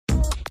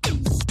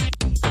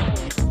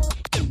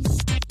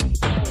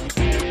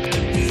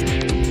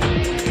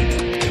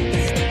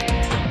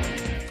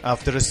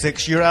After a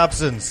 6-year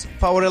absence,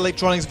 Power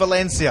Electronics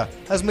Valencia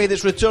has made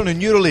its return in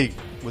EuroLeague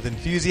with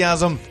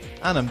enthusiasm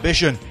and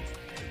ambition.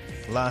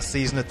 Last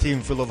season, a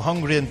team full of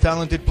hungry and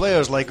talented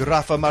players like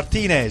Rafa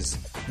Martinez,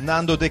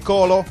 Nando De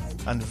Colo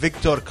and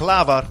Victor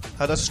Claver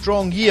had a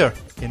strong year,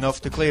 enough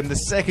to claim the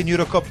second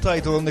Eurocup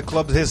title in the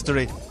club's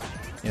history.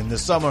 In the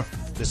summer,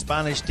 the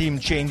Spanish team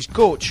changed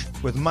coach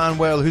with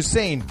Manuel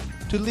Hussein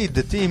to lead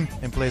the team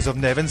in place of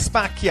Nevin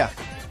Spacchia.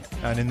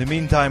 And in the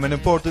meantime, an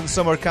important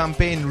summer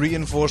campaign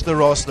reinforced the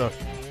roster.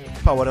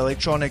 Power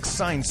Electronics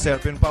signed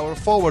Serbian power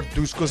forward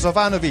Dusko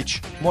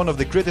Savanovic, one of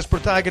the greatest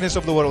protagonists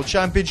of the World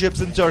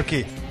Championships in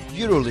Turkey.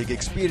 EuroLeague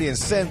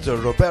experienced centre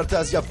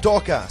Robertas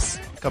Yavdokas,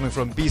 coming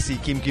from BC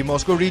Khimki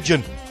Moscow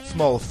region.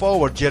 Small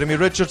forward Jeremy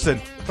Richardson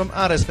from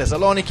Aris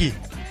Thessaloniki.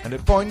 And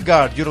at point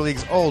guard,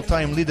 EuroLeague's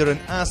all-time leader in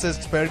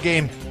assists per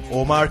game,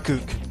 Omar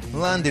Cook,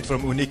 landed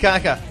from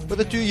Unicaja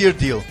with a 2-year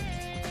deal.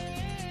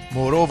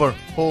 Moreover,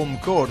 home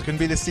court can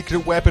be the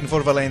secret weapon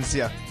for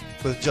Valencia.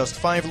 With just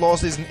 5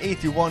 losses in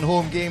 81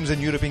 home games in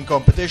European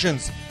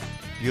competitions,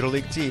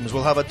 EuroLeague teams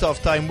will have a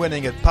tough time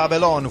winning at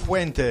Pabellón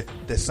Fuente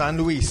de San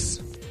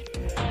Luis.